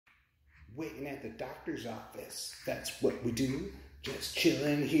waiting at the doctor's office. That's what we do. Just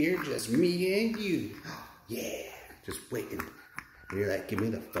chilling here, just me and you. Yeah, just waiting. And you're like, give me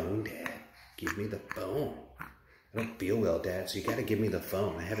the phone, Dad. Give me the phone. I don't feel well, Dad, so you gotta give me the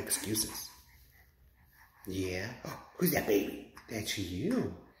phone. I have excuses. Yeah? Oh, who's that baby? That's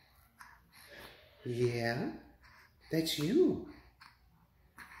you. Yeah? That's you.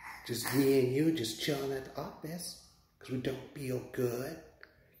 Just me and you just chilling at the office because we don't feel good.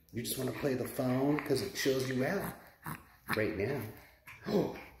 You just want to play the phone because it chills you out right now.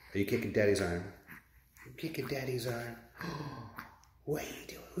 Oh, are you kicking Daddy's arm? You kicking Daddy's arm? Oh, what are you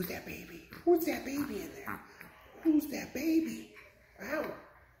doing? Who's that baby? Who's that baby in there? Who's that baby? Wow,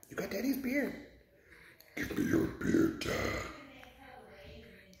 you got Daddy's beard. Give me your beard, Dad.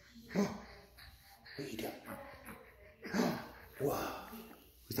 Oh, what are you doing? Oh, whoa,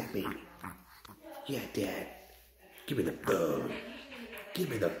 who's that baby? Yeah, Dad. Give me the phone. Give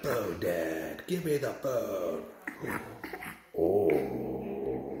me the phone, Dad. Give me the phone.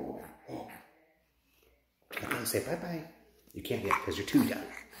 Oh. Okay, say bye-bye. You can't yet because you're too young.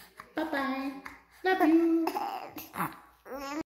 Bye-bye. Love you.